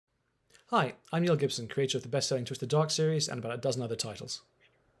Hi, I'm Neil Gibson, creator of the best-selling Twisted Dark series and about a dozen other titles.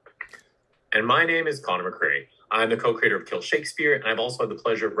 And my name is Conor McCreery. I'm the co-creator of Kill Shakespeare, and I've also had the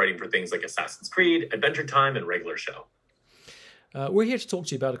pleasure of writing for things like Assassin's Creed, Adventure Time, and Regular Show. We're here to talk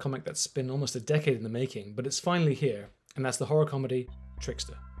to you about a comic that's been almost a decade in the making, but it's finally here, and that's the horror comedy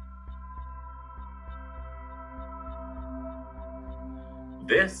Trickster.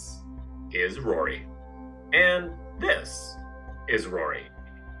 This is Rory. And this is Rory.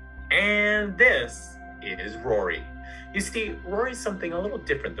 And this is Rory. You see, Rory's something a little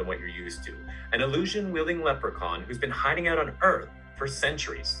different than what you're used to. An illusion-wielding leprechaun who's been hiding out on Earth for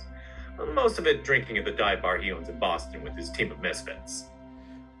centuries. Most of it drinking at the dive bar he owns in Boston with his team of misfits.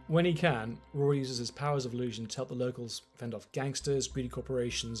 When he can, Rory uses his powers of illusion to help the locals fend off gangsters, greedy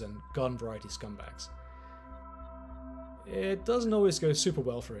corporations, and garden variety scumbags. It doesn't always go super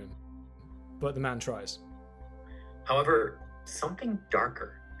well for him, but the man tries. However, something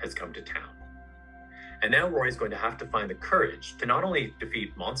darker has come to town. And now Rory's going to have to find the courage to not only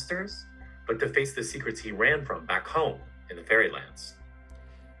defeat monsters, but to face the secrets he ran from back home in the fairylands.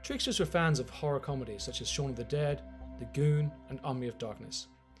 Tricksters were fans of horror comedies such as Shaun of the Dead, The Goon, and Army of Darkness.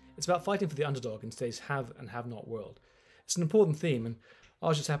 It's about fighting for the underdog in today's have and have not world. It's an important theme, and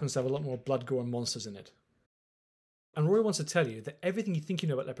ours just happens to have a lot more blood, gore, and monsters in it. And Rory wants to tell you that everything you think you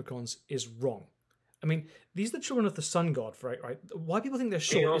know about leprechauns is wrong. I mean, these are the children of the sun god, right? Why people think they're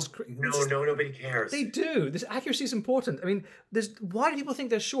short is No, nobody cares. They do. This accuracy is important. I mean, why do people think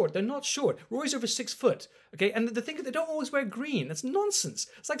they're short? They're not short. Rory's over 6 foot, okay? And the thing is, they don't always wear green. That's nonsense.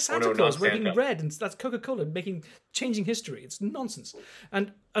 It's like Santa Claus wearing red, and that's Coca-Cola changing history. It's nonsense.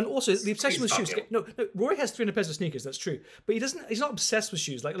 And also the obsession with shoes. No, Rory has 300 pairs of sneakers. That's true, but he's not obsessed with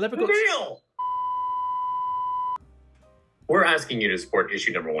shoes like leprechaun. Neil! We're asking you to support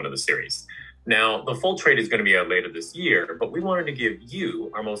issue #1 of the series. Now, the full trade is going to be out later this year, but we wanted to give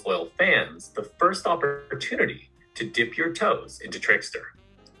you, our most loyal fans, the first opportunity to dip your toes into Trickster.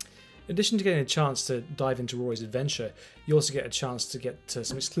 In addition to getting a chance to dive into Rory's adventure, you also get a chance to get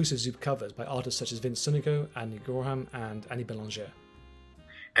some exclusive Zoop covers by artists such as Vince Sunico, Andy Gorham, and Annie Belanger.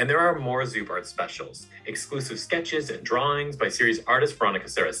 And there are more Zoop art specials, exclusive sketches and drawings by series artist Veronica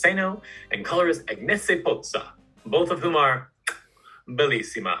Saraceno and colorist Agnese Pozza, both of whom are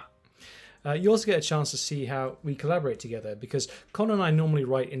bellissima. You also get a chance to see how we collaborate together, because Conor and I normally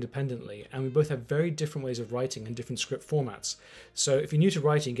write independently, and we both have very different ways of writing and different script formats. So if you're new to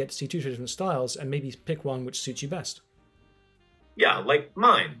writing, you get to see 2 different styles and maybe pick one which suits you best. Yeah, like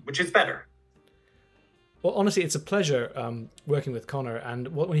mine, which is better. Well, honestly, it's a pleasure working with Conor, and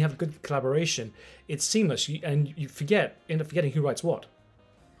when you have a good collaboration, it's seamless, and you end up forgetting who writes what.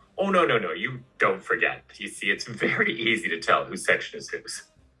 Oh, no, you don't forget. You see, it's very easy to tell whose section is whose.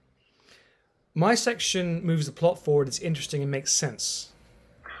 My section moves the plot forward, it's interesting and makes sense.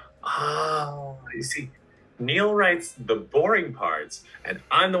 Oh, you see, Neil writes the boring parts, and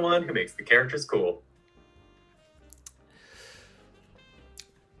I'm the one who makes the characters cool.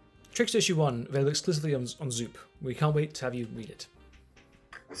 Trickster issue 1, available exclusively on Zoop. We can't wait to have you read it.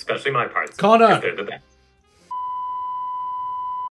 Especially my parts. Conor! They're the best.